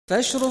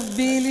فاشرف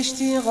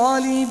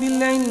بالاشتغال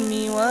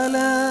بالعلم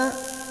ولا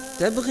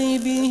تبغي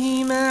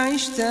به ما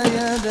عشت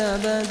يا ذا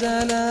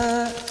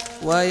بدلا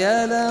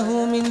ويا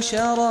له من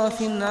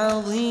شرف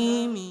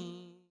عظيم.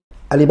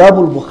 Al-Imam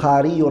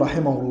al-Bukhari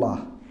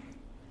rahimahullah,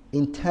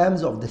 in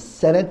terms of the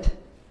sanad,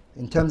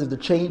 in terms of the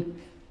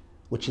chain,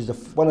 which is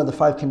one of the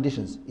 5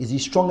 conditions, is he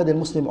stronger than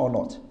Muslim or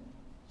not?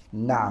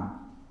 Naam.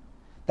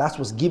 That's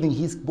what's giving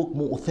his book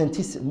more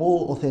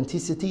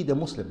authenticity than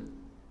Muslim.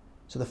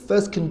 So the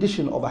first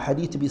condition of a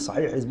hadith to be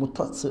sahih is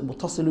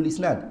muttasilul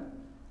isnad,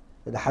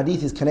 that the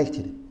hadith is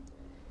connected.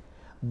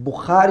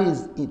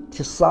 Bukhari's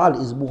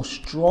ittisal is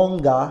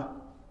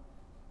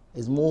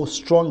more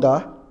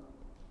stronger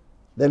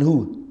than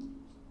who?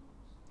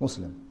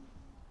 Muslim.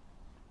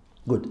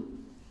 Good.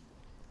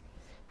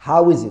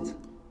 How is it?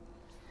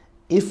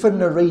 If a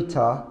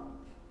narrator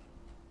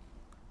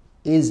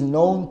is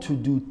known to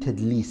do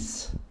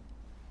tadlis,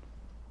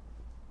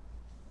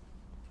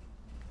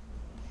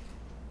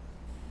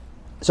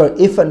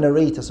 if a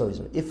narrator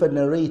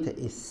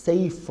is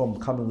safe from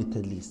coming with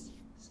tadlis,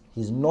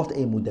 he's not a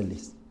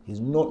mudallis,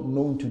 he's not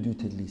known to do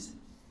tadlis,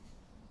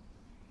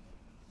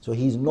 so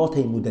he's not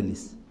a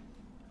mudallis,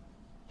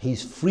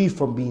 he's free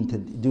from doing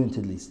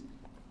tadlis.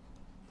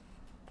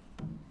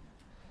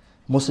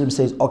 Muslim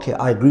says, okay,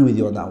 I agree with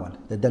you on that one,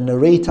 that the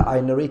narrator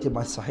I narrated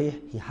my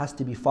sahih, he has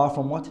to be far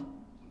from what?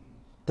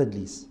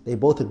 Tadlis. They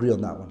both agree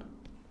on that one.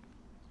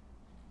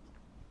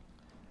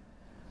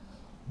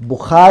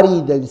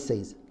 Bukhari then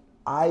says,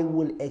 I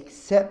will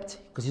accept,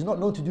 because he's not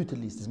known to do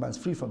tadlis, this man's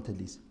free from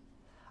tadlis,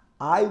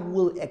 I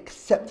will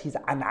accept his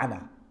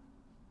an'ana.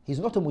 He's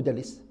not a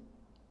mudallis.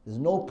 There's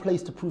no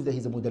place to prove that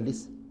he's a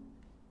mudallis.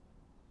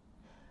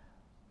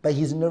 But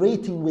he's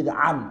narrating with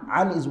an.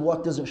 An is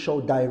what doesn't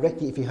show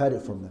directly if he heard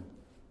it from them.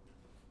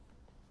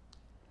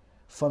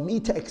 For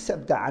me to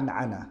accept the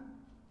an'ana,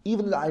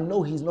 even though I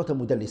know he's not a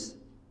mudallis,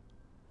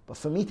 but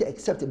for me to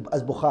accept it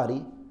as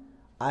Bukhari,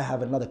 I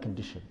have another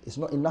condition. It's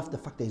not enough the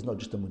fact that he's not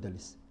just a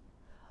mudallis.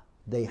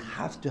 They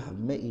have to have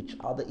met each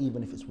other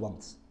even if it's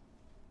once.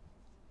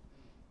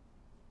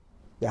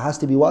 There has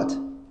to be what?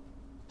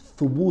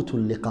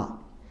 Thubutul liqa.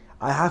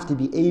 I have to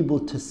be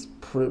able to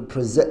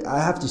present, I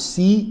have to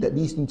see that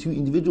these two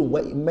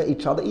individuals met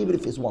each other even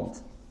if it's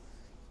once.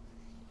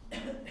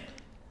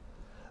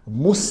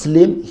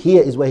 Muslim,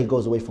 here is where he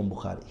goes away from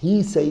Bukhari.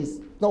 He says,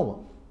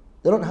 no,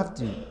 they don't have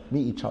to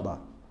meet each other.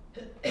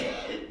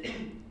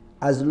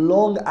 As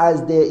long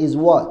as there is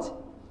what?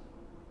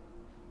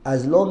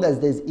 As long as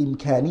there's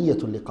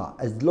imkaniyatul liqa,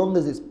 as long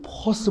as it's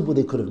possible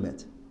they could have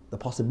met, the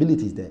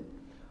possibility is there.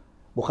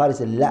 Bukhari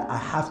said, la, I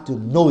have to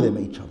know they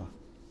met each other.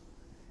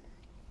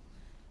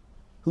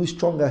 Who's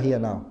stronger here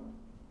now?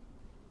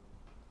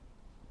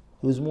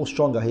 Who's more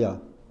stronger here?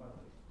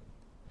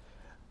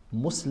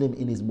 Muslim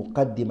in his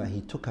muqaddimah,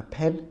 he took a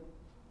pen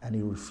and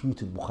he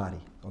refuted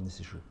Bukhari on this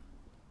issue.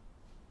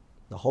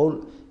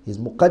 His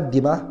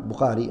muqaddimah,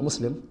 Bukhari,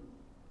 Muslim,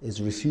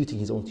 is refuting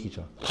his own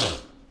teacher.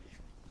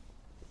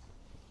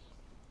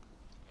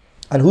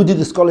 And who did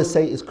the scholars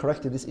say is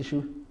correct in this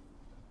issue?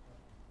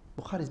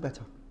 Bukhari is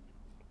better.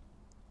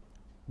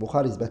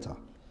 Bukhari is better.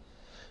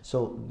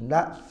 So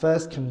that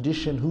first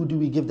condition, who do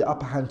we give the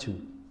upper hand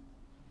to?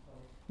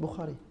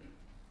 Bukhari.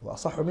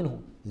 وَأَصَحُّ مِنْهُ.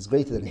 He's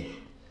greater than him.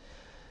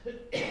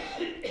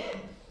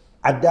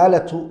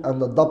 Adalatu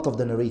and the dabt of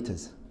the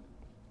narrators.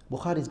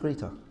 Bukhari is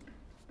greater.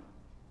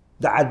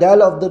 The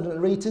adala of the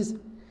narrators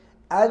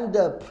and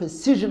the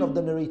precision of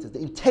the narrators, the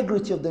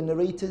integrity of the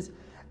narrators,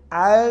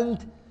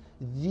 and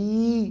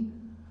the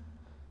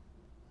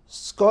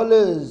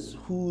scholars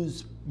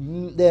whose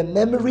their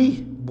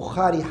memory,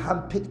 Bukhari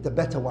handpicked the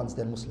better ones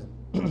than Muslim.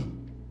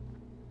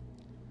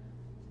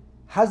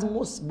 Has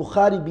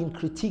Bukhari been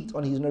critiqued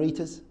on his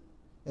narrators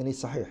in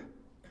his Sahih?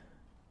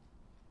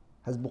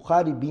 Has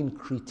Bukhari been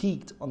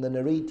critiqued on the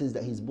narrators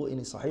that he's brought in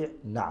his Sahih?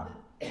 Na'am.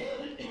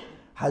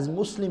 Has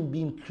Muslim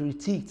been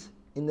critiqued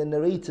in the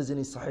narrators in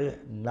his Sahih?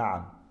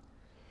 Na'am.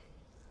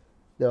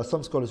 There are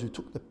some scholars who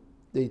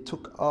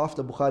took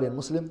after Bukhari and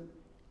Muslim,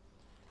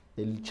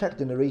 they checked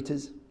the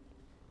narrators,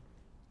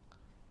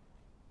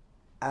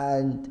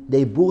 and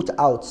they brought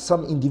out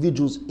some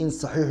individuals in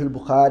Sahih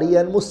al-Bukhari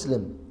and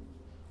Muslim,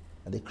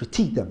 and they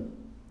critiqued them.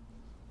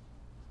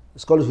 The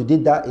scholars who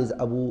did that is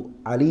Abu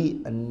Ali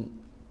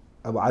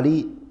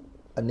al-Naysaburi,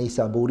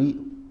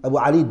 Abu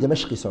Ali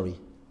al-Dimashqi,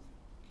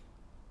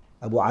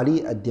 Abu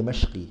Ali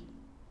al-Dimashqi.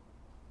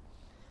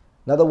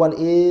 Another one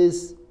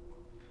is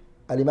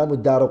Al-Imam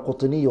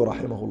al-Daraqutni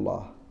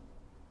rahimahullah.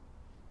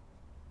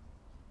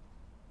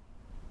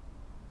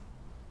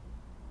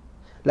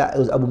 لا, it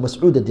was Abu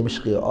Mas'ud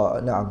al-Dimashqi.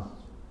 نعم,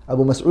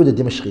 Abu Mas'ud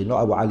al-Dimashqi,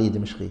 not Abu Ali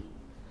al-Dimashqi.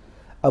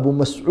 Abu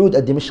Mas'ud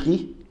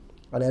al-Dimashqi,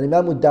 and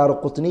Imam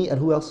al-Daraqutni, and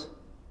who else?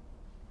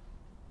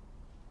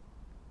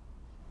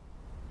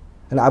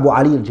 And Abu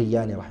Ali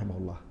al-Jayyani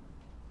rahimahullah.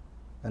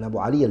 And Abu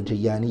Ali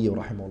al-Jayyani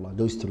rahimahullah.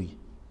 Those three.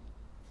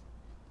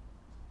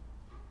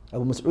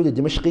 Abu Mas'ud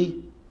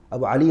al-Dimashqi,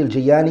 Abu Ali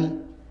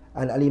al-Jayyani,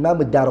 and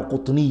Al-Imam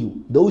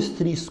al-Daraqutni. Those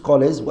three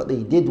scholars, what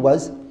they did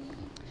was,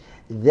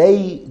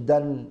 they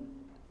done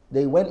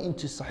They went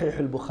into Sahih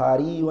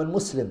al-Bukhari and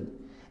Muslim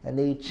and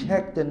they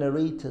checked the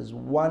narrators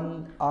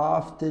one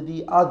after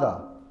the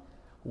other.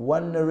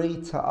 One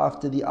narrator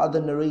after the other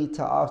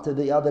narrator after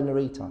the other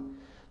narrator.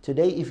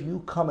 Today, if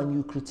you come and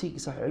you critique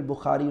Sahih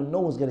al-Bukhari, no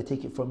one's going to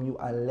take it from you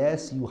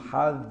unless you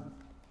have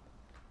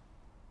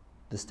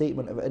the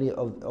statement of any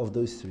of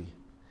those three.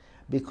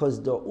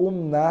 Because the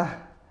Ummah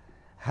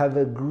have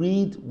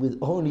agreed with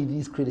only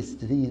these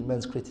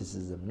men's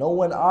criticism. No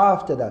one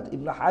after that,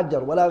 Ibn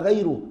Hajar, wala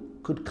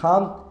ghayru, could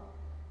come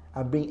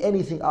and bring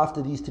anything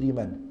after these three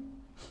men.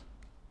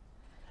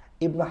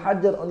 Ibn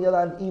Hajar, on the other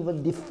hand,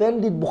 even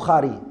defended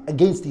Bukhari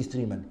against these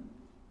three men,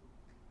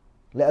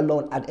 let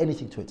alone add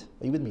anything to it.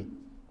 Are you with me?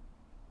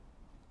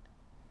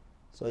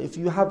 So if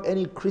you have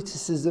any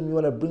criticism you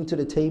want to bring to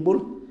the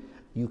table,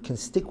 you can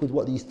stick with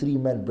what these three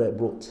men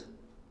brought.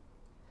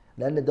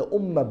 لأن the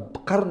Ummah,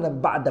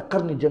 قرنا بعد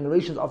قرن,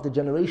 generations after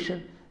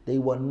generation,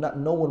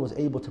 no one was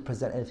able to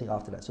present anything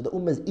after that. So the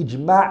Ummah's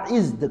ijma'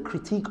 is the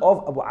critique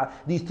of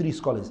these three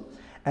scholars.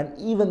 And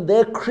even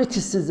their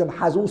criticism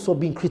has also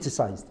been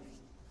criticized.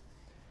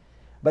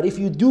 But if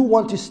you do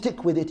want to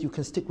stick with it, you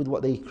can stick with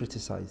what they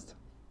criticized.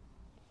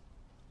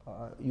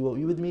 You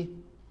with me?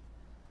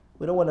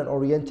 We don't want an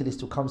Orientalist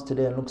who comes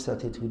today and looks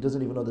at it, who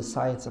doesn't even know the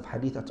science of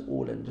hadith at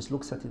all, and just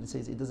looks at it and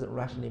says, it doesn't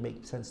rationally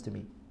make sense to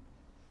me.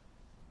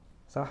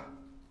 Sah?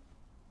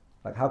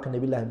 Like, how can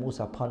Nabiullah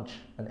Musa punch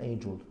an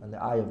angel and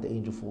the eye of the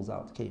angel falls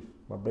out? Kayf?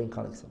 My brain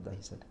can't accept that,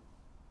 he said.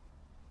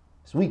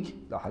 It's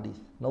weak, the hadith.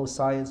 No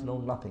science, no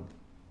nothing.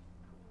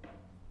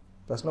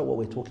 That's not what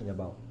we're talking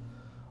about.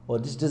 Or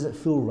this doesn't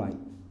feel right.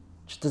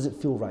 It just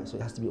doesn't feel right, so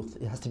it has to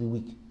be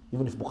weak,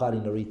 even if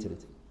Bukhari narrated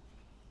it.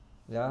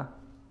 Yeah?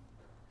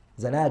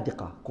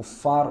 Zanadiqa,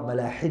 kuffar,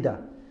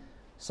 malahida.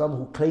 Some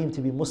who claim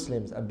to be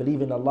Muslims and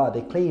believe in Allah,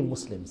 they claim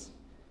Muslims.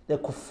 They're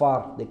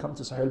kuffar. They come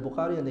to Sahih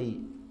al-Bukhari and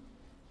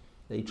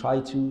they try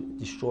to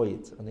destroy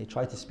it and they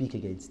try to speak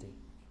against it.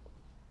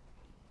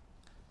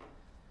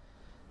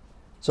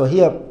 So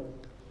here,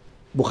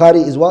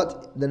 Bukhari is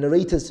what? The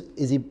narrators,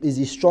 is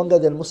he stronger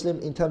than Muslim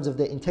in terms of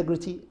their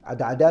integrity?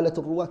 Adalat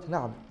al-ruwat?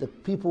 Na'am. The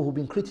people who've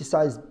been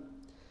criticized.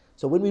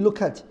 So when we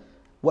look at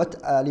what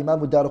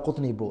Imam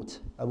al-Daraqutni brought,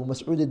 Abu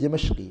Mas'ud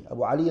al-Dimashqi,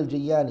 Abu Ali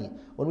al-Jayani,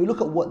 when we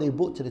look at what they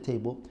brought to the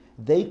table,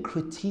 they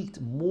critiqued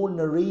more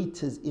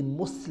narrators in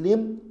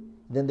Muslim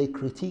than they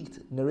critiqued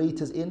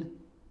narrators in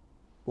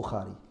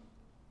Bukhari.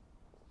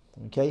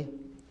 Okay?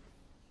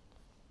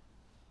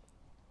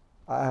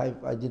 I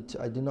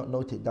did not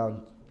note it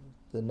down,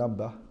 the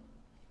number.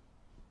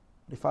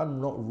 If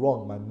I'm not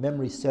wrong, my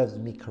memory serves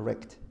me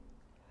correct.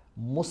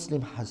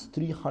 Muslim has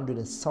 300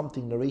 and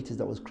something narrators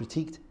that was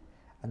critiqued,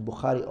 and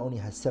Bukhari only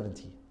has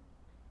 70.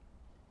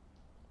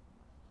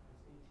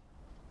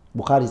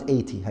 Bukhari is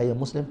 80. Hey,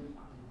 Muslim?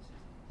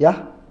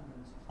 Yeah?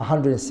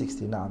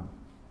 160. Naam.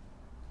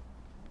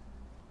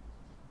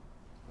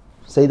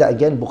 Say that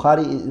again.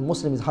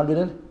 Muslim is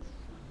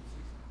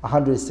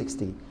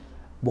 160.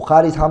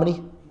 Bukhari is how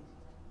many?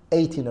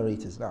 80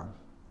 narrators. Naam.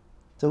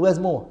 So who has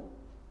more?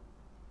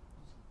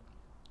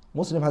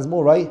 Muslim has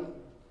more, right?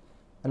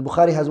 And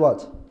Bukhari has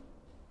what?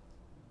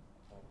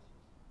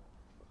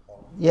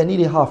 Yeah,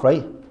 nearly half,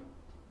 right?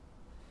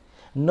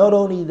 Not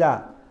only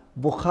that,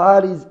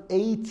 Bukhari's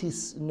 80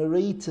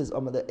 narrators,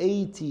 the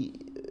 80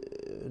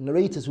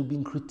 narrators who've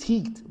been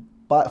critiqued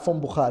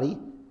from Bukhari,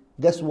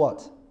 guess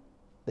what?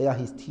 They are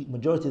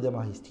majority of them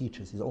are his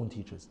teachers, his own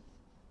teachers.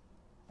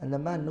 And the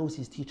man knows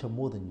his teacher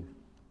more than you.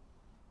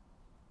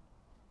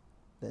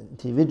 The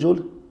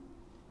individual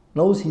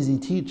knows his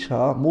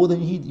teacher more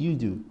than you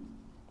do.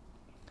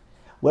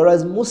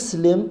 Whereas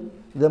Muslim,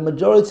 the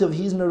majority of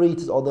his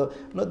narrators,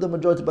 not the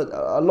majority, but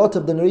a lot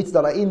of the narrators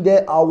that are in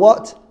there are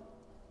what?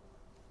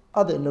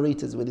 Other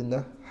narrators within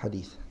the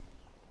hadith.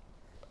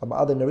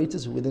 Other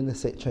narrators within the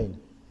chain.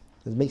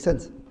 Does it make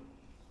sense?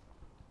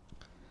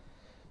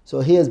 So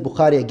here's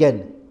Bukhari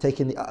again,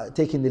 taking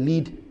the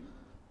lead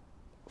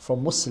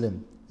from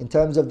Muslim in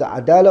terms of the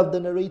adala of the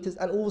narrators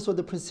and also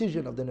the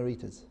precision of the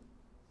narrators.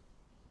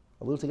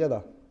 Are we all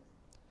together?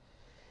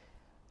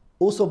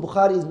 Also,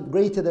 Bukhari is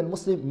greater than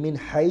Muslim min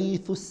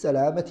haythu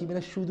salamati min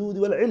ash-shudud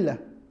wal-'illah.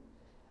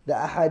 The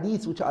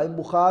ahadith which are in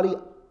Bukhari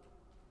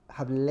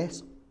have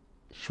less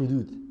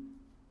shudud.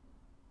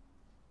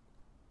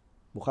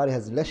 Bukhari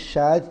has less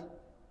shadh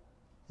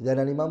than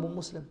an Imam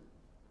Muslim.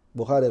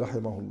 Bukhari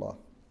rahimahullah.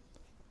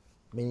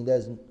 Meaning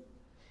there's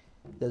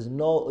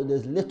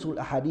little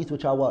ahadith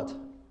which are what?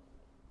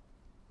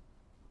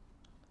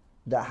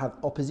 That have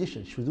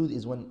opposition. Shudud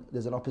is when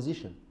there's an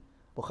opposition.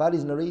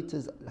 Bukhari's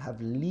narrators have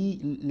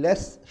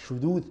less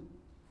shudud,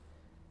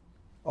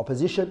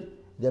 opposition,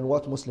 than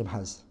what Muslim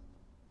has.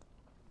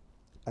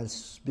 And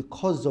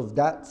because of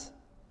that,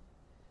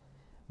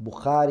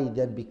 Bukhari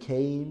then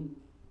became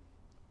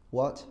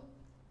what?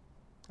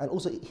 And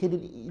also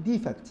hidden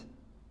defect.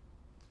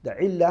 The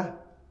illah,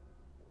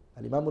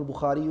 Al-Imam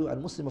al-Bukhari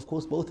and Muslim, of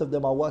course, both of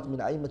them are what?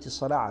 Min a'immati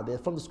as-sana'a. They're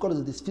from the scholars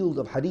of this field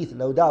of hadith,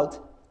 no doubt.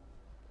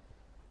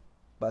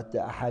 But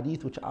the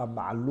hadith which are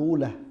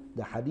ma'lula,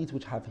 the hadith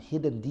which have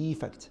hidden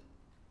defect,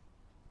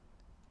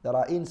 that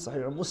are in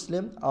Sahih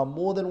Muslim are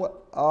more than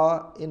what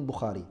are in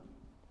Bukhari.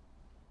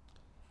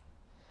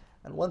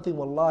 And one thing,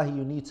 wallahi,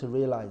 you need to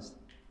realize,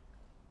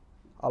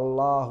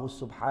 Allah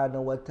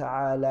subhanahu wa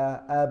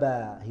ta'ala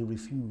aba, He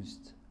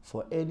refused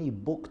for any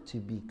book to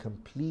be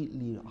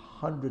completely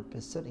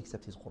 100%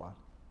 except His Quran.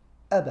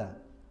 Aba.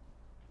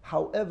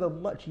 However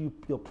much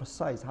you're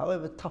precise,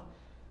 however tough,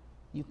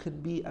 you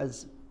can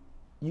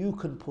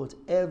put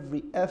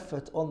every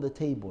effort on the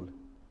table.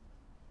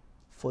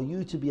 For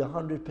you to be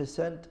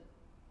 100%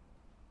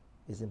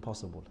 is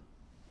impossible.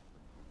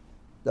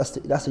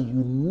 That's a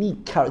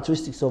unique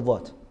characteristics of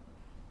what?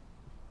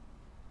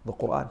 The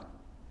Quran.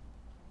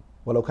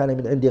 وَلَوْ كَانَ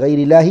مِنْ عِنْدِ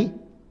غَيْرِ اللَّهِ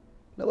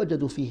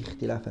لَوَجَدُوا فِيهِ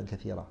اخْتِلَافًا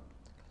كَثِيرًا.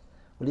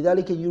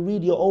 ولذلك you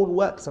read your own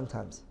work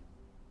sometimes.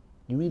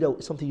 You read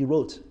something you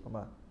wrote,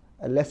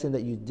 a lesson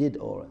that you did,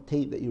 or a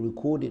tape that you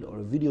recorded, or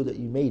a video that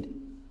you made,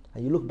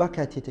 and you look back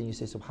at it and you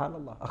say,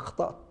 Subhanallah,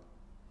 أخطأت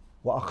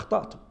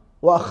وأخطأت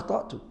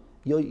وأخطأت.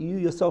 You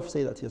yourself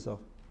say that to yourself.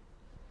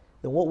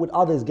 Then what would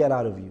others get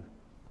out of you?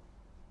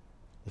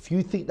 If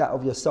you think that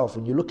of yourself,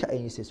 when you look at it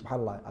and you say,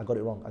 Subhanallah, I got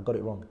it wrong, I got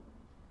it wrong.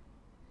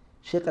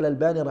 Shaykh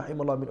al-Albani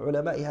rahimahullah min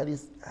ulama'i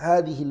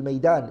هذه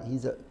الميدان.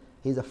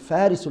 He's a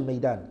فارس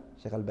الميدان,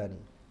 Shaykh al-Albani.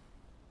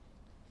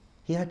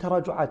 He had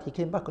taraju'at. He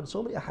came back on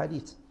so many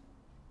ahadith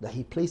that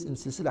he placed in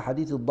silsila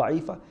hadith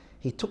al-da'ifa.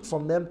 He took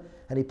from them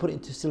and he put it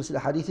into silsila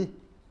hadith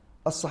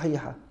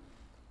al-sahiha.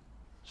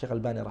 Shaykh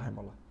al-Albani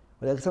rahimahullah.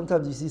 Like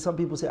sometimes you see some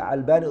people say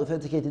Albani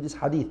authenticated this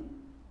hadith,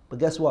 but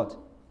guess what?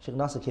 Shaykh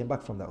Nasir came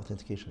back from that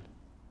authentication.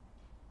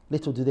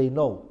 Little do they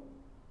know,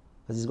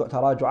 because he's got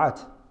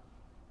taraju'at.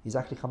 He's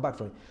actually come back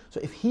from it.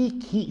 So if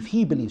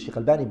he believes, Shaykh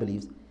Albani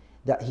believes,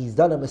 that he's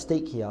done a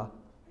mistake here,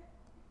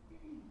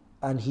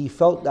 and he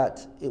felt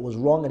that it was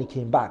wrong and he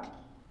came back,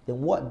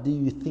 then what do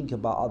you think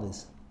about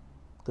others?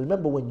 Because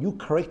remember, when you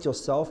correct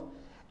yourself,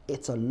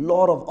 it's a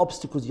lot of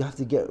obstacles you have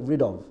to get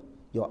rid of.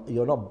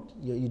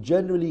 You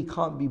generally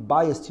can't be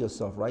biased to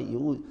yourself, right?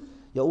 You're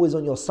always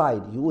on your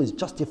side. You always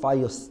justify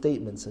your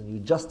statements and you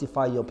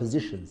justify your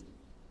positions.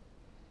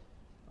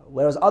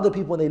 Whereas other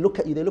people, when they look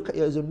at you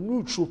as a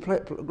neutral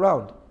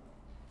ground.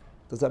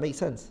 Does that make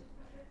sense?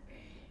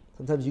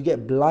 Sometimes you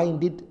get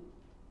blinded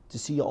to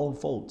see your own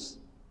faults.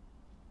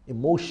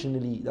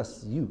 Emotionally,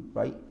 that's you,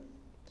 right?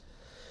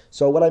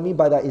 So what I mean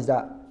by that is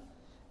that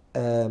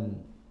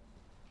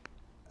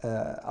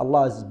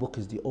Allah's book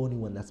is the only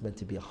one that's meant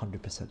to be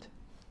 100%.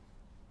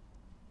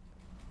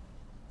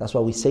 That's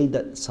why we say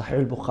that Sahih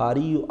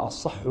al-Bukhari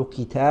asahhu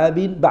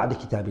kitabin ba'da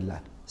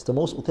kitabillah. It's the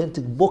most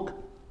authentic book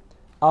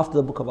after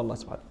the book of Allah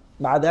subhanahu wa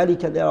ta'ala. مع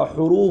ذلك there are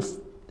huruf,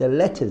 there are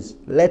letters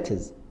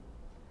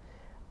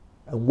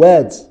and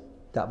words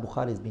that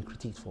Bukhari has been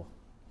critiqued for.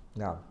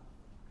 Now,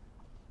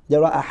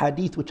 there are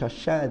ahadith which are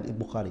shadh in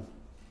Bukhari.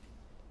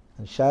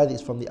 And shadh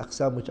is from the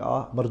aqsam which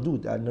are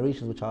mardud, and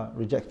narrations which are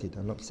rejected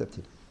and not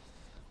accepted.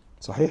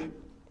 Sahih?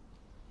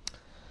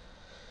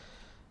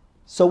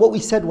 So what we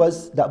said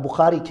was that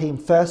Bukhari came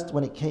first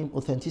when it came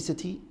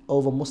authenticity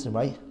over Muslim,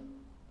 right?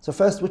 So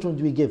first, which one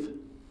do we give?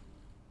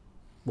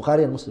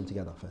 Bukhari and Muslim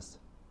together first.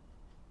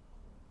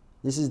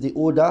 This is the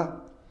order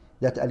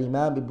that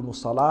Al-Imam Ibn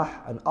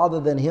Salah and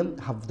other than him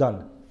have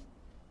done.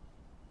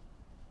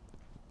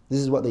 This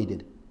is what they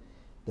did.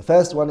 The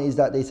first one is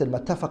that they said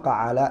مَتَّفَقَ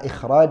عَلَى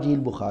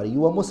إِخْرَاجِهِ الْبُخَارِيُّ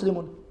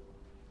وَمُسْلِمٌ.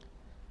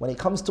 When it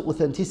comes to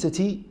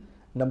authenticity,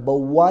 number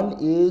one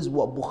is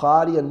what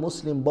Bukhari and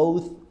Muslim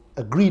both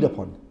agreed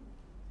upon.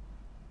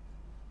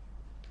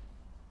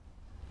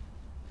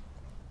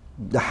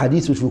 The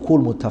hadith which we call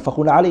متفق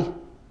عليه.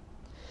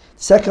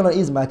 Second one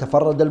is ما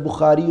تفرد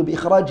البخاري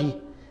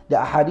بإخراجه.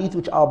 The hadith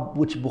which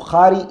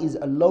Bukhari is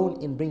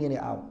alone in bringing it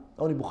out.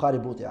 Only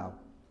Bukhari brought it out.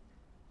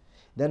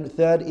 Then the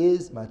third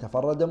is ما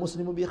تفرد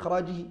مسلم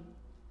بإخراجه.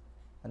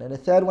 And then the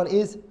third one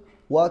is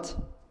what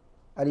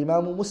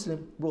Al-Imam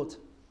Muslim brought.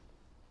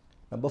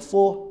 Number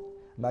four,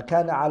 ما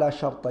كان على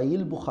شرطي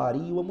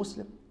البخاري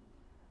ومسلم.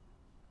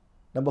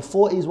 Number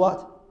four is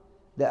what?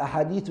 The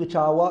ahadith which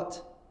are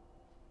what?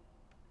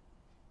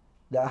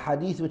 The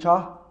ahadith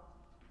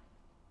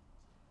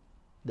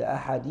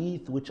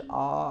which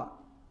are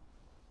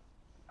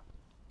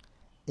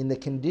in the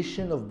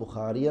condition of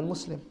Bukhari and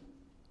Muslim.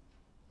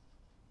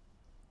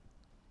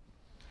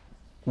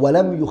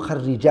 وَلَمْ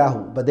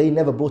يُخَرِّجَاهُ. But they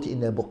never brought it in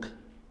their book.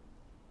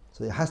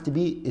 So it has to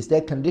be, it's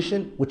their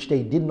condition which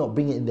they did not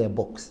bring it in their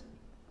books.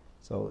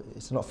 So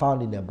it's not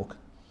found in their book.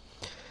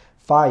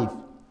 5.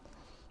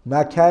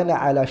 مَا كَانَ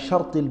عَلَى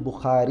شَرْطِ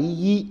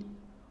الْبُخَارِيِّ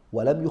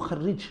وَلَمْ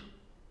يُخَرِّجْ.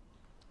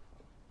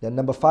 Then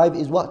number 5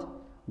 is what?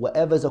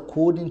 Whatever's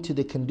according to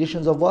the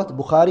conditions of what?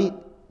 Bukhari,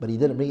 but he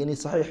didn't bring any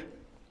Sahih.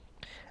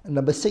 And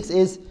number 6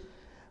 is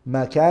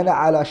مَا كَانَ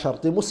عَلَى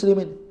شَرْطِ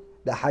مُسْلِمٍ.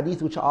 The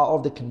hadith which are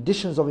of the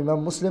conditions of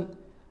Imam Muslim,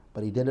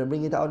 but he didn't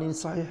bring it out in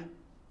Sahih.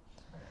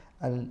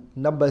 And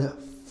number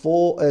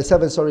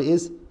 7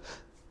 is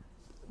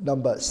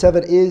number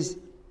 7 is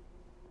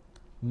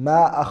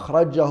ما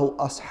أخرجه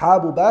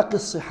أصحاب باقي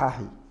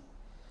الصحاح.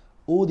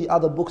 All the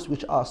other books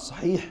which are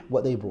Sahih,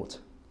 what they brought.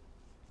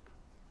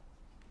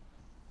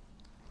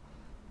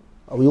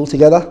 Are we all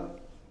together?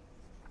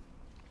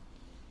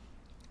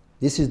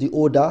 This is the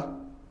order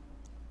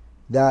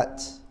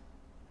that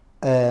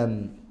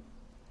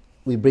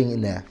we bring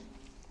in there.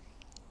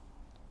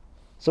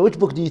 So which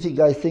book do you think,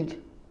 guys, think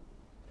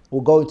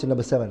will go into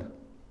number 7?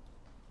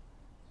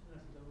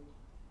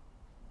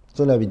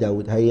 Sunan Abi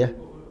Dawud. Hayya.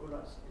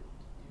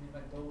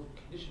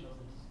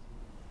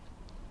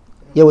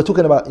 Yeah, we're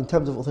talking about in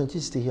terms of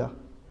authenticity here.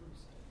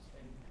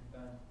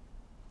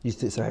 You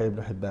think Sahih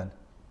ibn Hibban.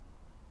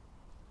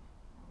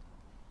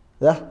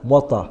 Yeah,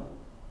 Muwatta.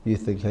 You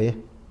think,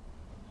 Hayya?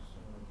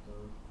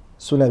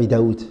 Sunan Abi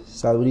Dawud.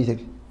 So what do you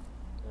think?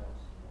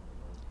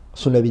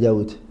 Sunan Abi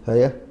Dawud.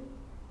 Hayya?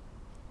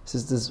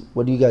 Sisters,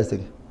 what do you guys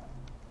think?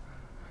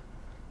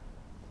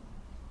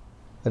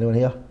 Anyone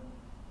here?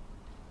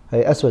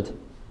 Hey, Aswad,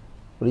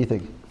 what do you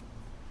think?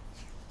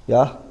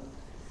 Yeah?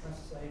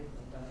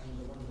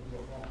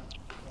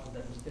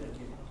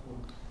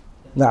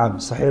 Naam,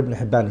 Sahih ibn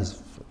Hibban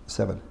is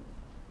 7.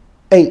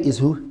 8 is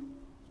who?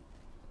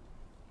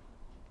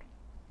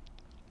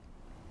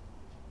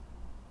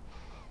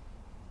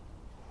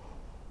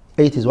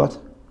 Eight is what?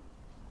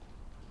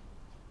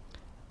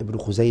 Ibn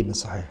Khuzaymah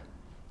Sahih.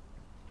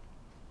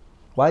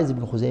 Why is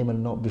Ibn Khuzaymah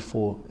not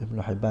before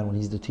Ibn Hibban when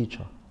he's the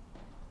teacher?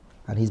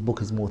 And his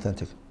book is more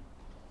authentic.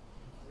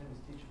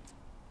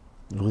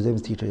 Ibn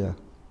Khuzaymah's teacher, yeah.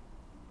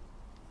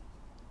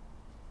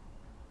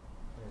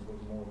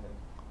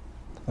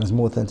 And it's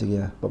more authentic,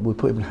 yeah. But we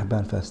put Ibn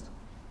Hibban first.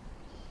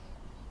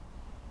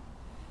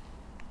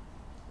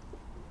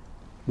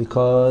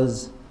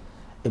 Because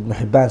Ibn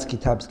Hibban's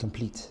kitab is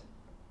complete.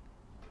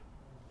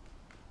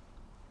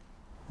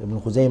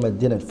 Ibn Khuzaymah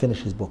didn't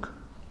finish his book.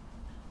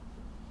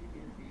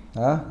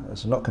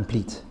 It's not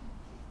complete.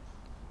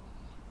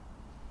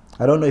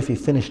 I don't know if he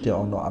finished it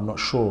or not, I'm not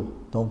sure.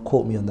 Don't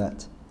quote me on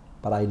that.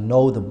 But I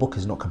know the book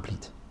is not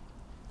complete.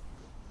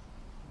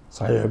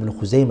 Sahih ibn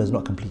Khuzaymah is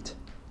not complete.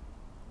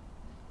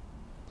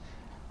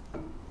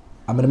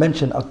 I'm going to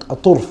mention a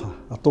turfa.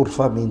 A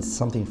turfa means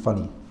something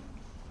funny.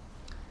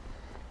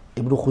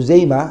 Ibn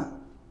Khuzaymah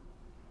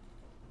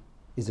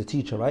is a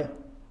teacher, right?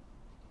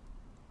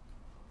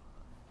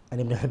 And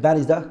Ibn Hibban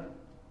is the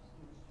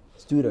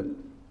student.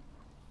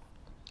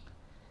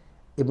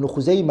 Ibn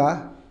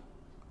Khuzaymah,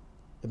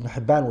 Ibn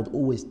Hibban would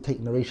always take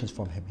narrations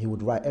from him. He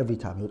would write every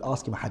time. He would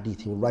ask him a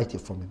hadith. He would write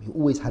it from him. He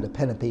always had a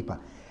pen and paper.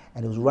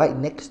 And it was right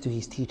next to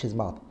his teacher's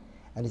mouth.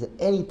 And he said,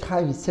 any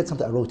time he said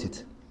something, I wrote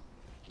it.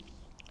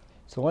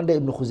 So one day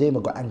Ibn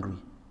Khuzaymah got angry.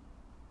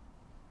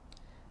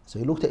 So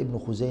he looked at Ibn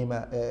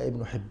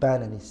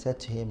Hibban, and he said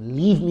to him,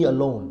 leave me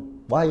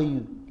alone. Why are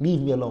you?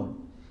 Leave me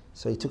alone.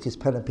 So he took his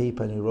pen and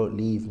paper and he wrote,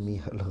 leave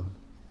me alone.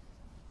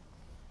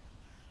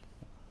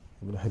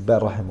 Ibn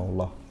Hibban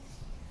rahimahullah.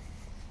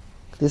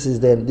 This is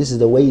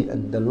the way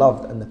and the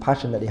love and the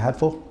passion that he had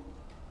for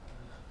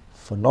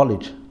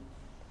knowledge.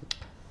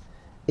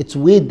 It's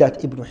weird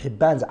that Ibn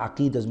Hibban's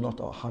aqeedah is not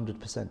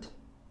 100%,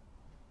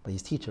 but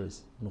his teacher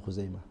is Ibn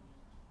Khuzaymah.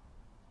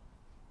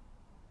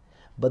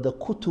 But the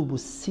Kutubu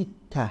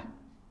Sittah,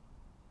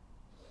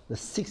 the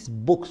 6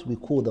 books we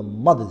call the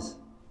mothers,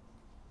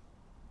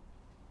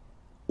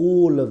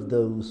 all of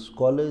those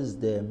scholars,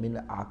 they're min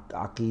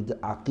aqeedat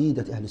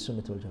Ahl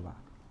Sunnah wal Jama'ah.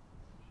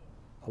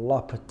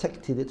 Allah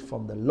protected it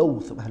from the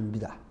loath of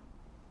Ahlul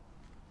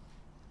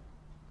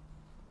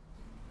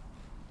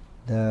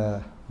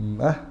Bidah.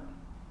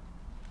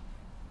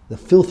 The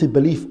filthy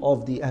belief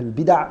of the Ahlul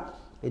Bidah,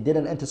 it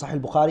didn't enter Sahih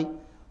al-Bukhari,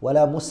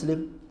 wala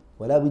Muslim,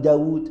 wala Abu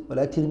Dawood,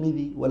 wala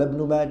Tirmidhi, wala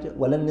Ibn Majah,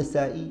 wala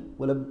Nasa'i,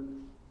 wala...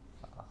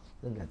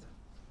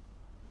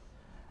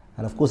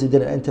 And of course it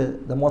didn't enter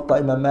the Muwatta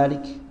Imam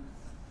Malik,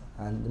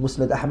 and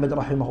Musnad Ahmad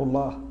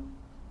rahimahullah,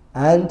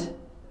 and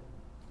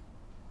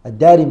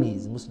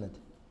Ad-Darimi's Musnad.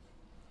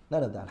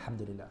 None of that,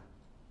 alhamdulillah.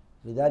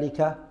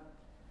 لذلك,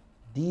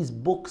 these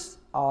books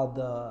are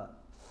the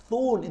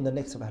thorn in the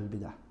necks of Ahlul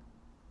Bidah.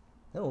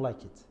 They don't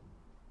like it.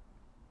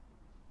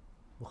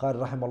 Bukhari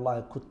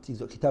rahimahullah, he's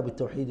got Kitab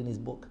al-Tawheed in his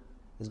book.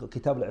 He's got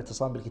Kitab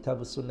al-I'tisam bil-Kitab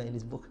al-Sunnah in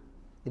his book,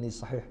 in his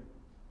Sahih.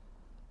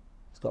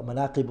 He's got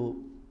Manaqibu,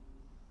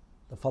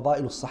 the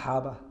Fada'il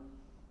al-Sahaba.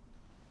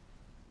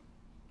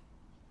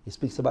 He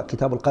speaks about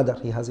Kitab al-Qadr,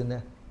 he has in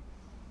there.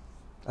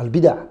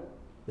 Al-Bidah,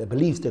 their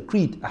beliefs, their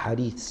creed,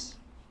 ahadiths.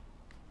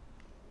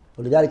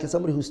 ولذلك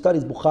somebody who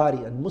studies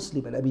Bukhari and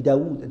Muslim and Abi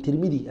Dawood and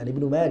Tirmidhi and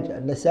Ibn Majah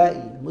and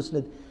Nasa'i and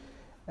Musnad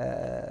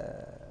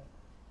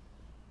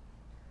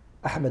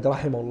Ahmad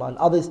rahimahullah and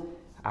others,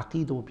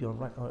 aqeedah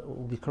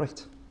will be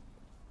correct.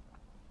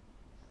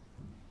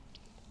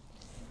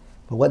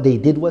 But what they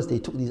did was they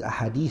took these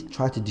ahadith,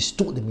 tried to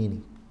distort the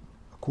meaning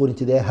according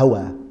to their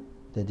hawa,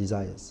 their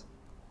desires.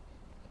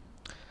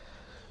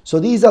 So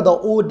these are the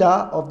order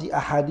of the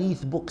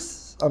ahadith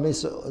books. So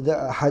the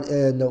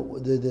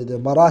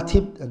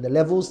maratib and the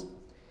levels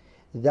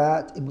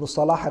that Ibn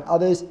Salah and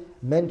others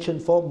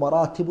mentioned for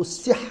maratibu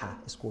as-sihha.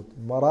 It's called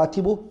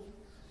maratibu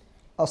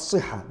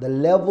as-sihha, the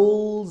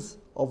levels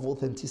of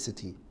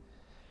authenticity.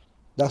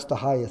 That's the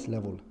highest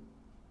level.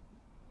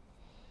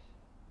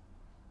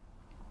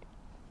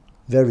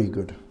 Very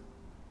good.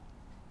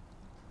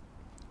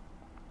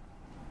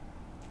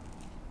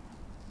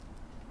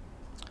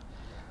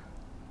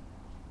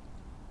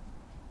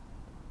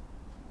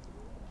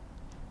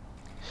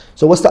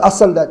 So what's the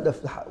asal that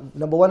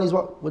number one is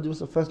what? What was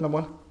the first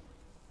number one?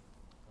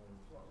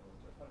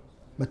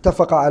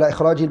 متفق على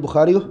إخراجه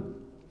البخاري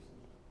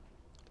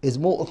is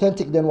more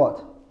authentic than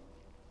what?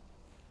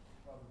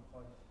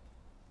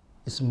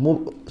 It's more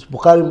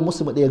Bukhari and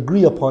Muslim, what they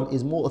agree upon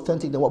is more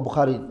authentic than what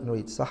Bukhari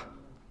narrates. صح?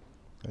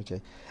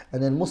 Okay.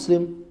 And then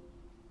Muslim,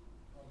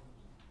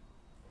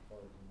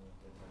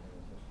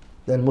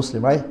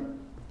 right?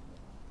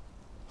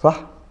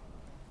 صح?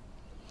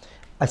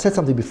 I said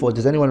something before.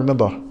 Does anyone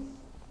remember?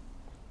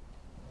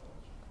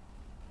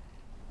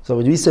 So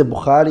when we say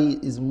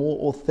Bukhari is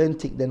more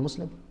authentic than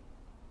Muslim?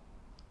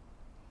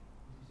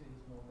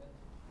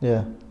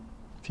 Yeah.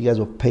 If you guys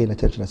were paying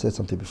attention, I said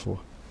something before.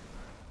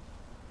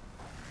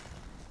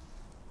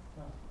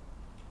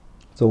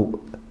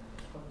 So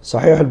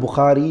Sahih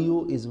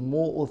al-Bukhari is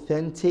more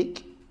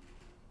authentic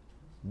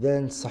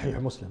than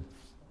Sahih Muslim.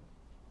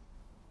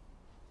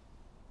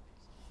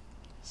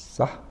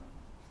 صح?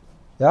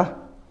 Yeah?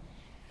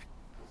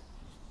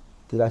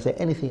 Did I say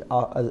anything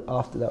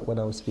after that when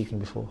I was speaking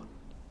before?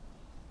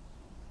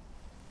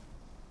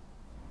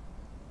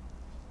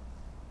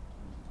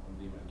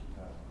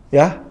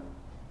 Yeah?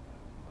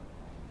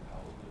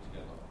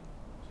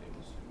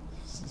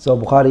 So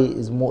Bukhari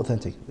is more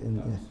authentic.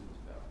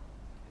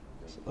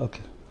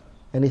 Okay.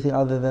 Anything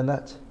other than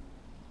that?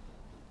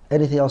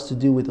 Anything else to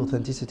do with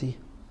authenticity?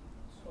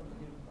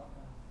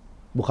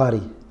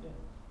 Bukhari.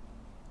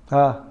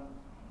 Ah.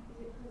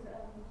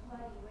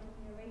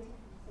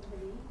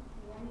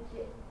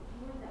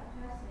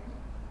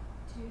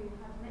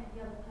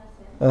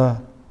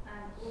 And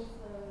also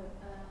to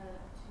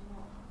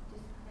not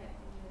disconnect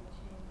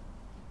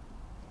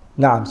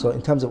the chain.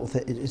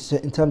 So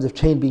in terms of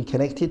chain being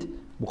connected,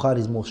 Bukhari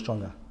is more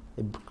stronger,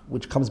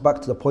 which comes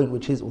back to the point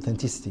which is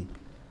authenticity.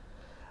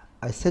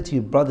 I said to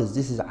you, brothers,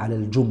 this is ala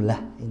al-jumla,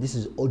 and this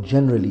is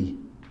generally.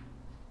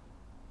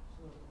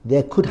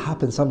 There could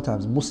happen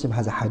sometimes. Muslim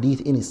has a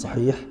hadith in his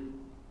Sahih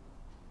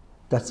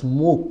that's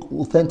more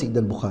authentic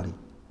than Bukhari.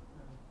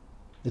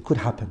 It could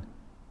happen.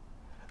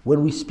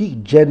 When we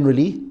speak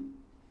generally,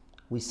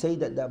 we say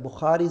that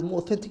Bukhari is more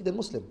authentic than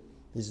Muslim.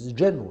 This is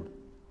general.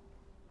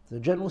 It's a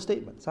general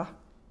statement. Sah?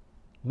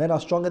 Men are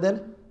stronger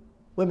than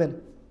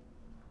women.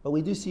 But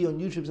we do see on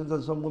YouTube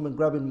sometimes some woman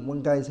grabbing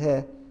one guy's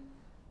hair.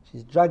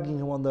 She's dragging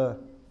him on the...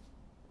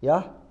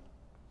 Yeah?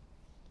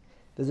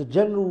 There's a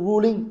general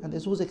ruling and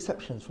there's always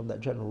exceptions from that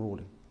general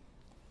ruling.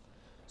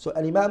 So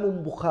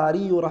Al-Imam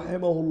Bukhari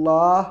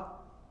rahimahullah,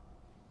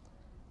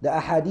 the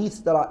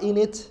ahadiths that are in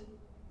it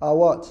are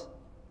what?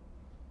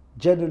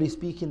 Generally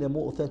speaking, they're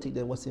more authentic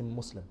than what's in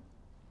Muslim.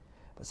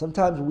 But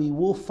sometimes we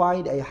will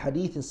find a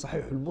hadith in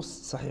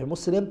Sahih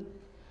Muslim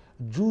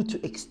due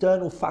to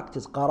external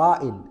factors,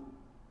 qara'in,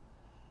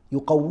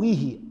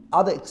 yuqawwihi,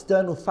 other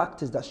external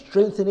factors that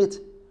strengthen it.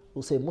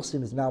 We'll say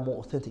Muslim is now more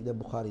authentic than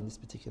Bukhari in this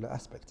particular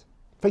aspect.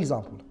 For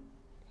example,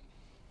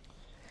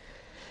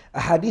 a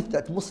hadith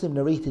that Muslim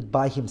narrated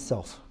by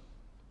himself.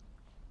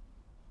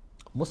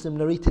 Muslim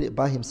narrated it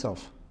by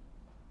himself.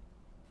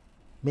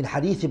 Min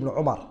hadith Ibn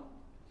Umar.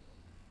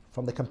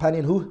 From the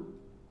companion who?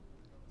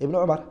 Ibn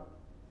Umar.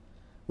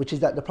 Which is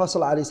that the Prophet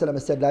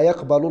ﷺ said, لا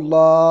يقبل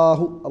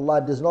الله,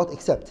 Allah does not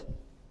accept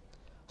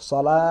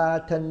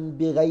صلاة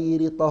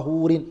بغير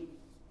طهور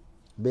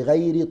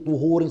بغير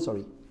طهور,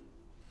 sorry.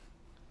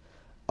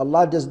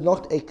 Allah does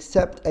not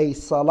accept a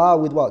salah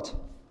with what?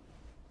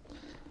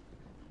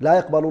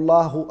 لا يقبل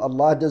الله,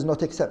 Allah does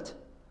not accept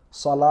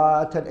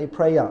صلاة, a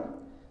prayer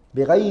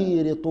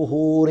بغير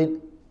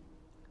طهور,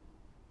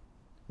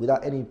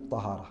 without any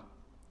tahara.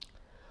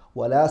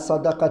 وَلَا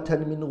صَدَقَةً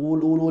مِّنْ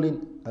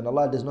غُلُولٍ, and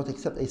Allah does not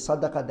accept a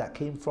sadaqah that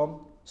came from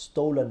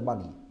stolen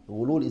money.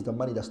 Ghulul is the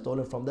money that's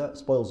stolen from the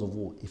spoils of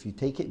war. If you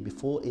take it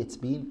before it's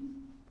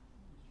been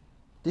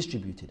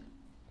distributed.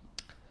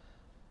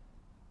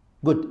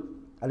 Good.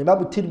 Al-Imam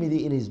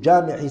al-Tirmidhi in his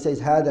Jami' he says,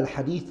 هذا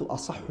الحديث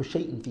أصح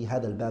شيء في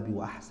هذا الباب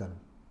وأحسن.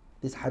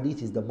 This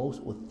hadith is the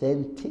most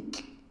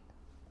authentic.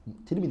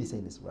 Tirmidhi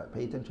saying this, right?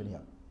 Pay attention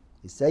here.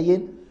 He's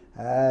saying,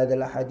 هذا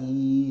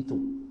الحديث,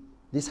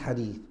 this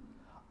hadith,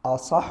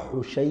 أصح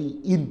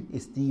شيء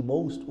is the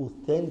most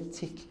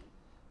authentic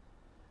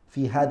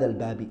في هذا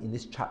الباب, in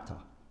this chapter,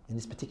 in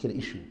this particular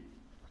issue.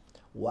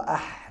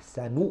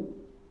 وأحسن,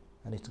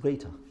 and it's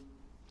greater.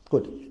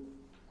 Good.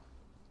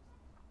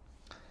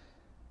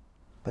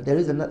 But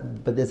there's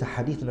a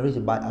hadith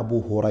narrated by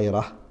Abu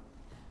Hurairah,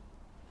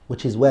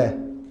 which is where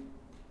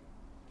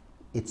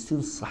it's in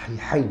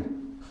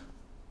Sahihain.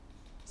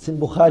 It's in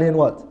Bukhari and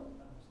what?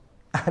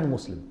 And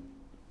Muslim.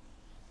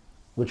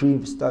 Which we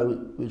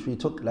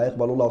took, لا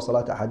يقبل الله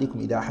صلاة أحدكم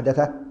إذا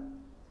أحدث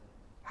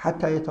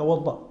حتى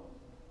يتوضأ.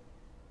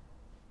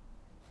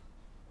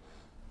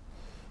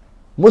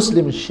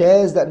 Muslim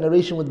shares that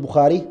narration with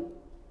Bukhari,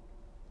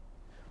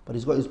 but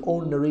he's got his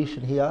own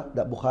narration here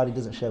that Bukhari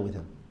doesn't share with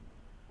him.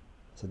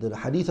 So the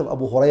hadith of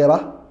Abu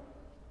Hurairah,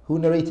 who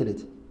narrated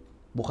it?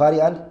 Bukhari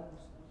and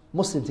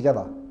Muslim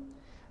together.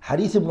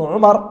 Hadith Ibn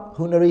Umar,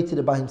 who narrated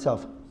it by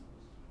himself?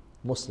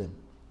 Muslim.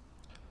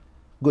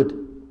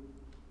 Good.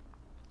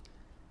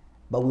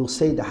 But we'll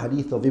say the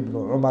hadith of Ibn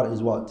Umar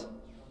is what?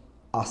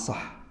 Asah.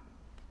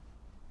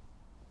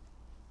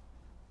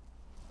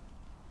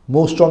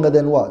 More stronger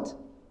than what?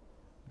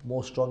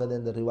 More stronger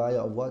than the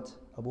riwayah of what?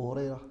 Abu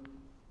Hurairah.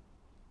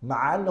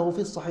 مع أنه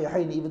في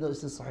الصحيحين, even though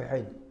it's in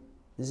Sahihain.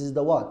 This is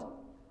the what?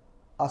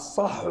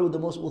 As-Sahhu, the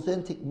most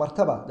authentic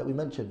martaba that we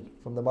mentioned,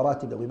 from the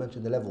maratib that we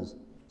mentioned, the levels.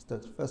 It's the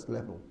first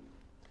level.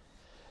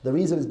 The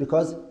reason is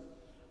because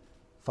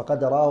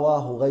فَقَدْ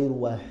رَاوَاهُ غَيْرُ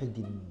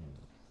وَاحِدٍ,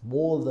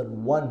 more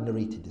than one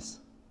narrated this.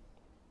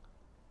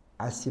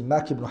 عن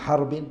سماك بن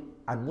حرب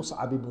عن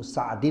مصعب بن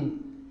سعد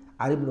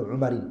عن ابن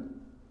عمر.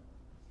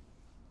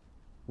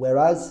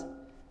 Whereas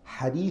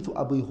hadith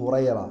Abu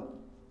Hurairah,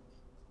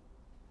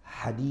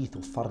 hadith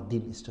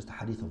fardin, is just a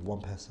hadith of one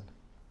person.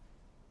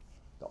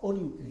 The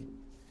only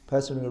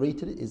person who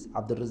narrated it is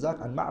Abdul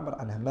Razak and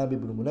Ma'mar and Hammam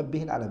ibn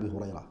Munabbih and Abi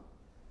Hurairah.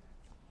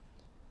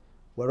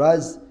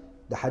 Whereas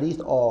the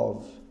hadith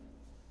of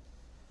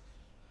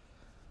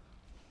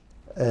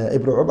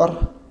Ibn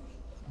Umar,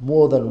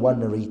 more than one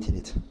narrated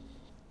it.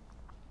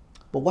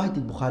 But why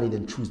did Bukhari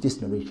then choose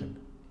this narration?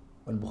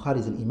 When Bukhari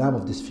is an imam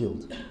of this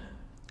field,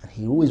 and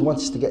he always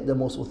wants to get the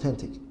most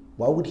authentic.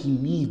 Why would he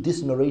leave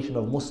this narration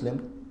of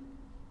Muslim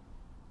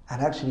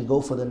and actually go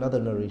for another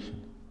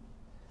narration?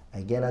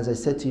 Again, as I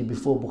said to you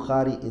before,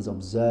 Bukhari is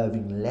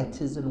observing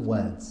letters and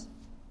words.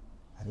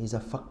 And he's a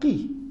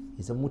faqih.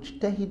 He's a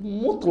mujtahid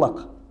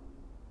mutlaq.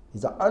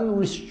 He's an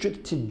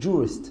unrestricted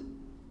jurist.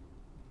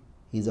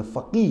 He's a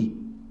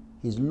faqih.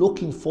 He's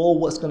looking for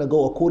what's going to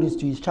go according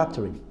to his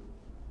chaptering.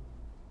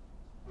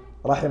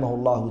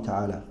 Rahimahullah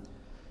ta'ala.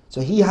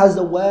 So he has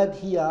a word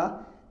here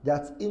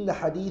that's in the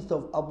hadith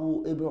of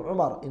Abu Ibn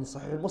Umar in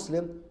Sahih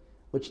Muslim,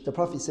 which the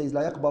Prophet says,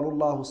 لا يقبل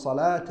الله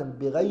صلاة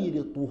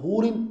بغير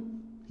طهور.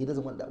 He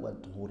doesn't want that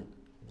word, طهور.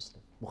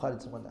 Muslim. Bukhari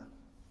doesn't want that.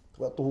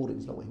 The word طهور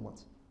is not what he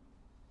wants.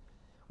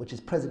 Which is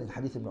present in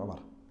hadith Ibn Umar.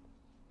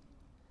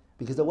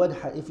 Because the word,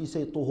 if you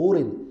say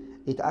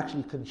طهور, it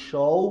actually can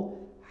show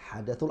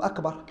hadathul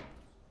akbar.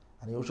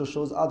 And it also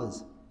shows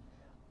others.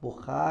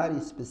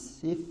 Bukhari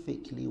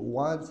specifically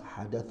wants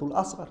hadathul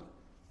asghar,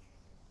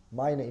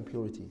 minor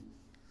impurity.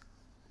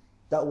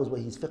 That was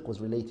what his fiqh was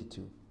related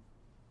to.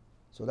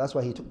 So that's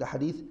why he took the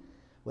hadith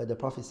where the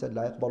Prophet said,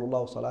 لا يقبل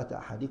الله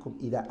صلاة أحدكم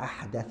إذا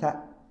أحدث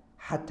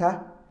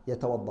حتى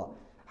يتوضأ.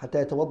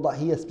 حتى يتوضأ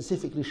here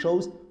specifically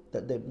shows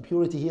that the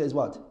impurity here is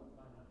what?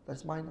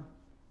 That's minor.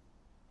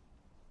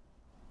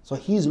 So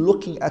he's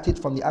looking at it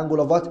from the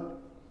angle of what?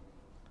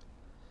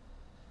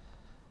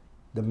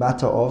 The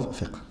matter of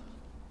fiqh.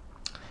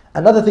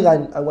 Another thing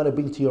I want to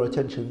bring to your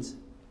attentions,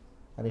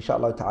 and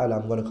inshallah ta'ala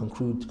I'm going to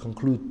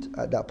conclude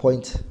at that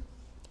point,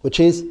 which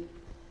is,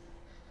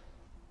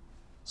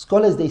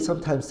 scholars, they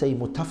sometimes say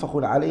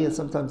muttafaqun alayhi, and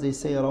sometimes they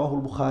say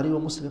rawahu al-Bukhari wa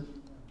Muslim.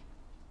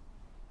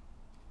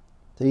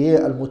 So here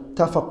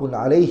al-muttafaqun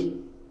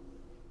alayhi,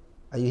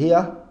 are you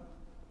here?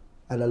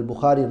 And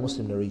al-Bukhari and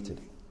Muslim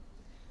narrated.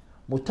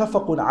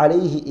 Muttafaqun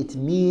alayhi, it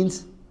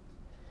means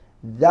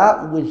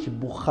that which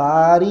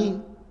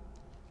Bukhari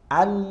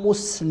and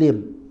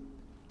Muslim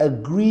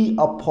agree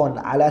upon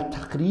على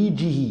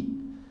تخريجه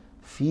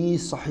في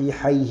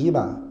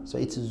صحيحيهما. So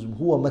it is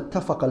هو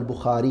متفق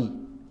البخاري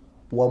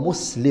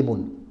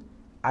ومسلم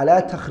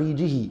على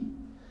تخريجه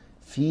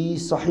في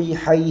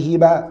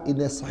صحيحيهما in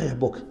the Sahih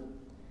book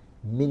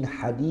من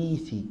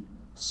حديث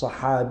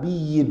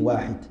صحابي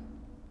واحد.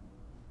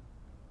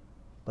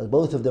 But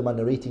both of them are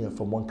narrating it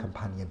from one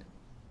companion.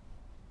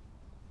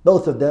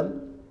 Both of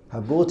them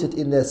have brought it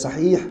in their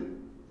Sahih,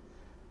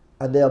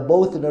 and they are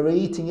both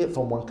narrating it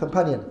from one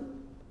companion.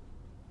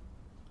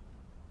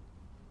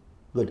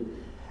 Good.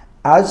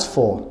 As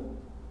for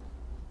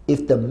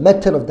if the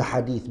method of the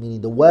hadith,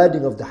 meaning the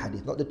wording of the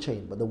hadith, not the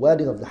chain, but the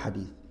wording of the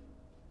hadith,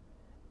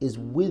 is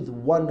with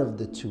one of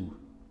the two,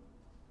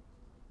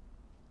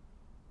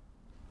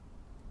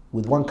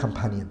 with one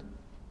companion,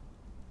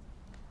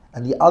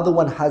 and the other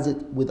one has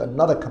it with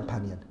another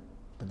companion,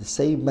 but the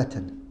same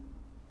method,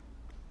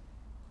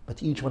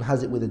 but each one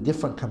has it with a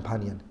different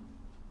companion.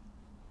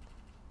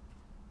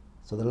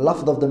 So the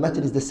lafz of the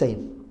method is the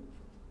same,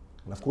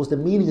 and of course the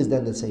meaning is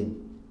then the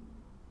same,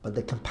 but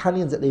the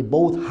companions that they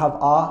both have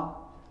are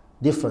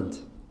different.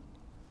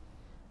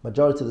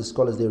 Majority of the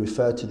scholars, they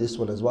refer to this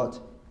one as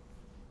what?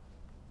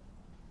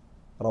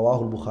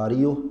 Rawahu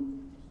al-Bukhari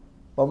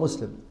wa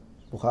Muslim.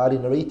 Bukhari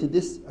narrated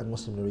this and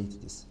Muslim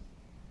narrated this.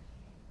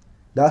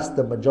 That's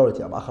the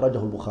majority.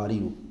 Akhrajahu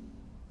al-Bukhari.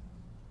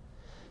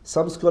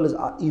 Some scholars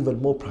are even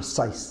more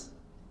precise.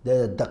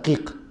 They're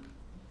daqiq.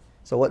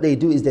 So what they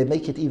do is they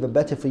make it even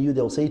better for you.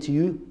 They'll say to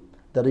you,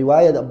 the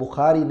riwayah that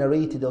Bukhari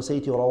narrated, they'll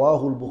say to you,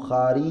 Rawahu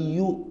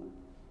al-Bukhari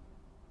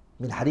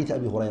min hadith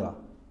Abi Hurairah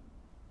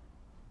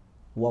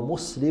wa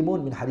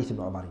Muslimun min hadith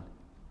Ibn Umar.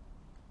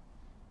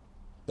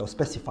 They'll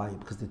specify it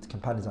because the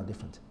companions are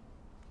different.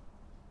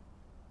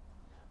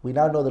 We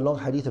now know the long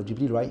hadith of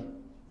Jibreel, right?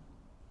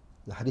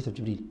 The hadith of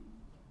Jibreel.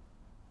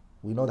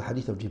 We know the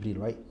hadith of Jibreel,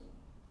 right?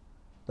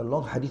 The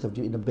long hadith of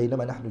Jibreel.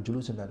 بينما نحن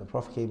جلوس, and the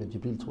Prophet came and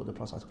Jibreel taught the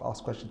Prophet,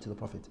 asked questions to the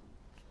Prophet.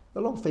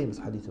 The long famous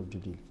hadith of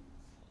Jibreel.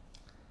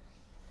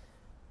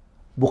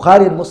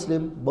 Bukhari and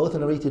Muslim both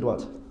narrated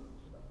what?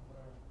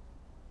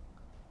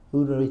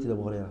 Who narrated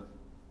Abu Hurairah?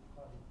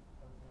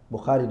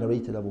 Bukhari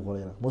narrated Abu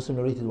Hurairah. Muslim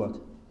narrated what?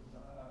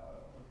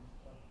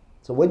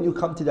 So when you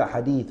come to that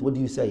hadith, what do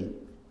you say?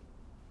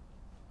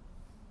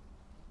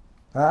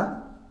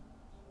 Huh?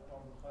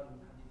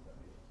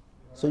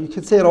 So you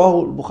can say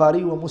رواه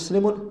البخاري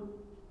ومسلم,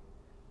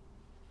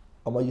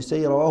 or you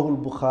say رواه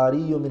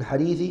البخاري من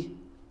حديث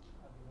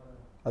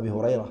أبي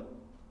هريرة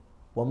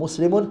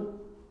ومسلم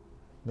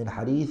من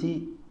حديث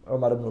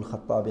عمر بن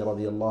الخطاب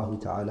رضي الله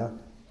تعالى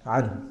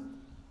عنه.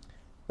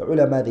 The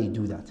ulama, they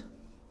do that.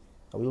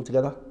 Are we all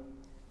together?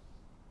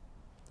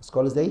 The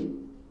scholars, they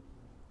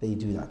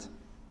do that.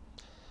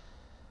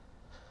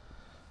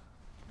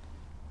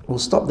 We'll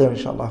stop there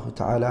inshaAllah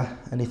ta'ala.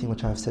 Anything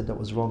which I have said that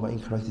was wrong or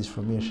incorrect is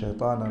from me and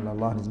shaitan, and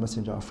Allah and His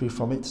Messenger are free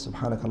from it.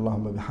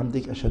 Subhanakallahumma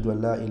bihamdik, ashhadu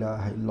an la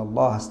ilaha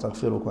illallah,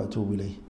 astaghfiruka wa atubu ilayh.